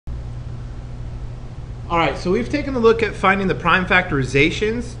All right, so we've taken a look at finding the prime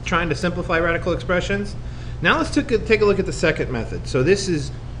factorizations, trying to simplify radical expressions. Now let's take a look at the second method. So this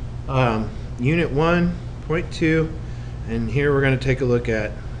is unit 1.2, and here we're going to take a look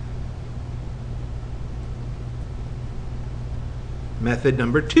at method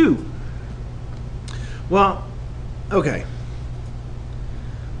number 2. Well, okay.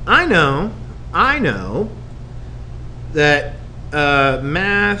 I know that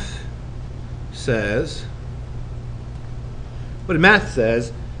math says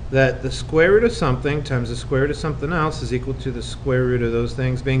that the square root of something times the square root of something else is equal to the square root of those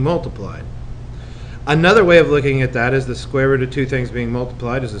things being multiplied. Another way of looking at that is the square root of two things being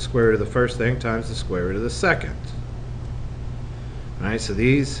multiplied is the square root of the first thing times the square root of the second. All right, so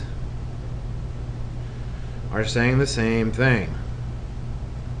these are saying the same thing.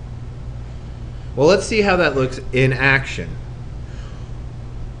 Well, let's see how that looks in action.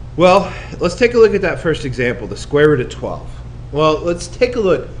 Well, let's take a look at that first example, the square root of 12. Well, let's take a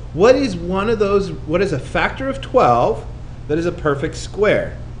look. What is a factor of 12 that is a perfect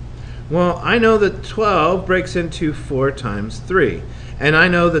square? Well, I know that 12 breaks into 4 times 3. And I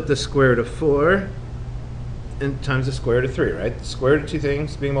know that the square root of 4 times the square root of 3, right? The square root of two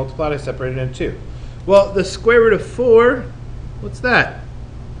things being multiplied, I separated into 2. Well, the square root of 4, what's that?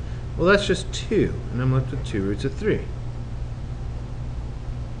 Well, that's just 2, and I'm left with 2 roots of 3.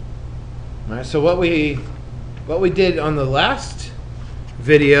 All right, so what we did on the last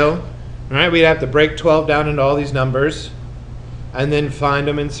video, all right, we'd have to break 12 down into all these numbers and then find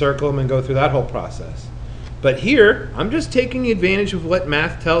them and circle them and go through that whole process. But here, I'm just taking advantage of what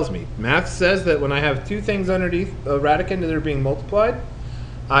math tells me. Math says that when I have two things underneath a radicand that are being multiplied,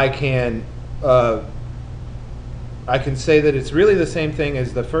 I can say that it's really the same thing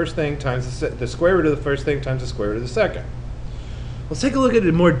as the first thing times the square root of the first thing times the square root of the second. Let's take a look at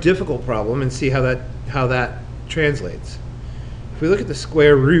a more difficult problem and see how that translates. If we look at the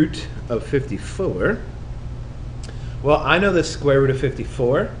square root of 54, well, I know the square root of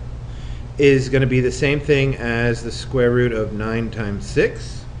 54 is going to be the same thing as the square root of 9 times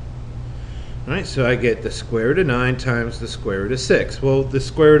 6. All right, so I get the square root of 9 times the square root of 6. Well, the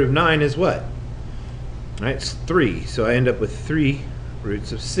square root of 9 is what? All right, it's 3, so I end up with 3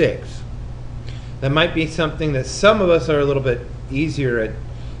 roots of 6. That might be something that some of us are a little bit easier at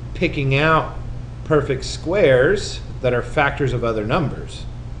picking out perfect squares that are factors of other numbers.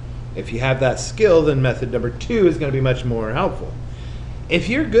 If you have that skill, then method number 2 is going to be much more helpful. If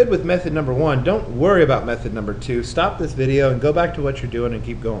you're good with method number 1, don't worry about method number 2. Stop this video and go back to what you're doing and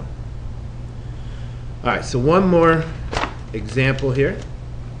keep going. All right, so one more example here.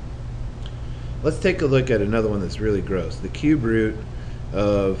 Let's take a look at another one that's really gross. The cube root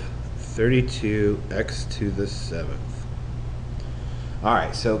of 32x to the 7th. All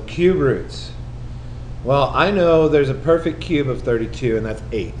right, so cube roots. Well, I know there's a perfect cube of 32, and that's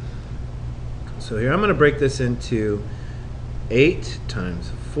 8. So here I'm going to break this into 8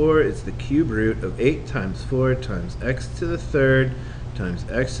 times 4. It's the cube root of 8 times 4 times x to the 3rd times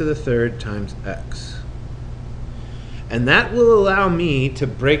x to the 3rd times x. And that will allow me to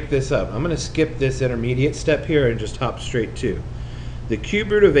break this up. I'm going to skip this intermediate step here and just hop straight to. The cube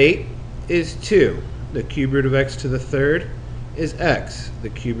root of 8 is 2. The cube root of x to the 3rd is x. The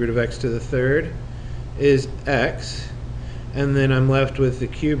cube root of x to the 3rd is x. And then I'm left with the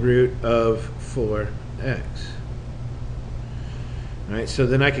cube root of 4x. All right, so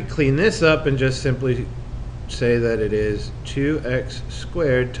then I could clean this up and just simply say that it is 2x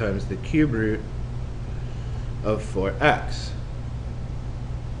squared times the cube root of 4x.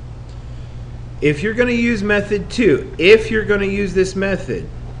 If you're going to use method 2, if you're going to use this method,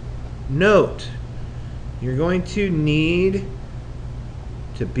 note, you're going to need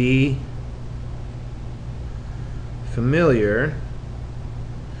to be familiar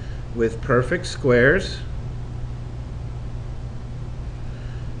with perfect squares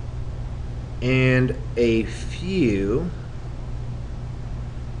and a few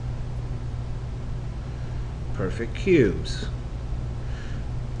perfect cubes.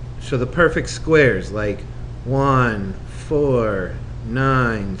 So the perfect squares like 1, 4,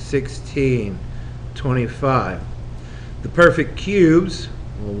 9, 16, 25. The perfect cubes,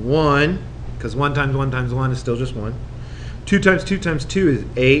 well, 1, because 1 times 1 times 1 is still just 1. 2 times 2 times 2 is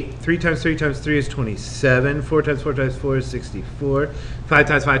 8. 3 times 3 times 3 is 27. 4 times 4 times 4 is 64. 5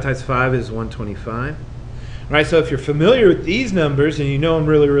 times 5 times 5 is 125. All right, so if you're familiar with these numbers and you know them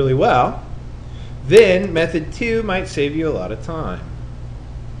really, really well, then method 2 might save you a lot of time.